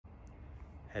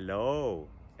Hello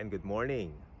and good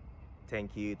morning.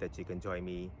 Thank you that you can join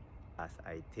me as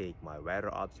I take my weather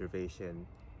observation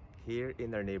here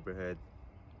in our neighborhood,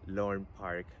 Lorne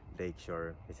Park,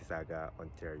 Lakeshore, Mississauga,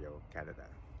 Ontario, Canada.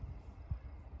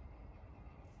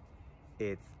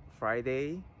 It's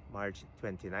Friday, March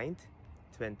 29th,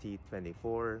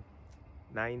 2024,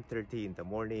 9:30 in the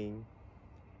morning.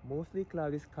 Mostly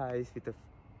cloudy skies with a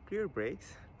clear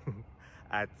breaks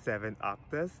at 7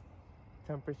 octaves.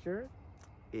 Temperature,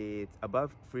 it's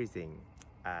above freezing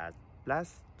at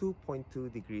plus 2.2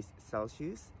 degrees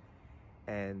Celsius,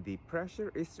 and the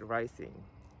pressure is rising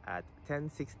at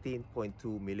 1016.2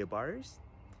 millibars,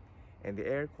 and the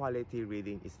air quality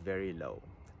reading is very low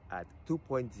at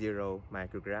 2.0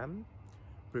 microgram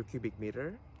per cubic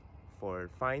meter for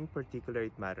fine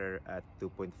particulate matter at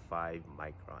 2.5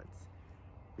 microns.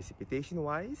 Precipitation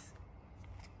wise,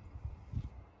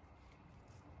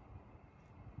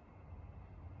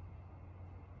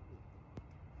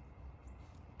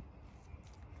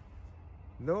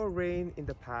 no rain in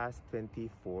the past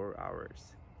 24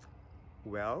 hours.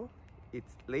 Well,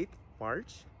 it's late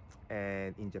March,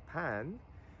 and in Japan,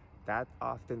 that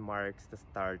often marks the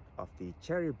start of the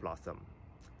cherry blossom.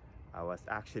 I was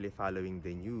actually following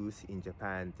the news in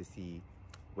Japan to see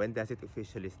when does it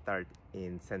officially start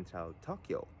in central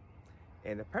Tokyo.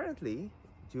 And apparently,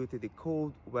 due to the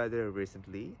cold weather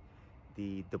recently,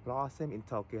 the blossom in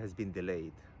Tokyo has been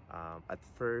delayed. At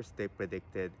first, they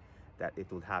predicted that it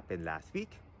would happen last week.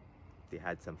 They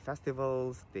had some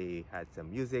festivals, they had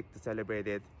some music to celebrate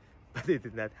it, but it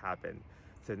did not happen.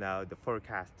 So now the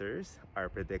forecasters are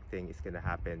predicting it's gonna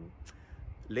happen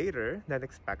later than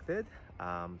expected.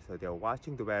 So they're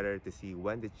watching the weather to see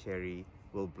when the cherry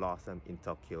will blossom in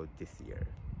Tokyo this year.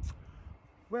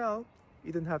 Well,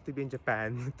 you don't have to be in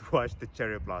Japan to watch the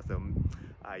cherry blossom.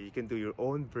 You can do your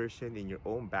own version in your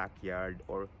own backyard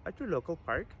or at your local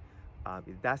park.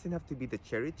 It doesn't have to be the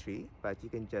cherry tree, but you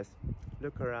can just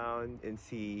look around and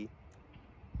see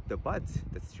the buds,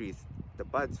 the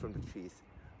buds from the trees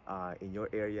in your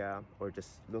area, or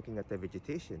just looking at the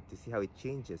vegetation to see how it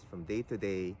changes from day to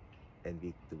day and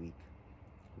week to week.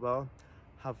 Well,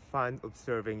 have fun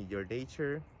observing your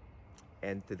nature.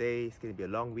 And today is going to be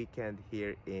a long weekend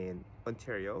here in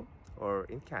Ontario or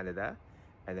in Canada.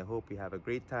 And I hope you have a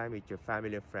great time with your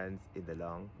family and friends in the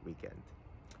long weekend.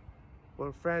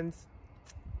 Well, friends,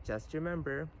 just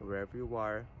remember, wherever you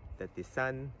are, that the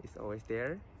sun is always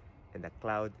there and the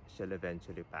cloud shall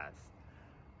eventually pass.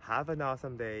 Have an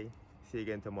awesome day. See you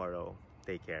again tomorrow.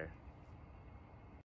 Take care.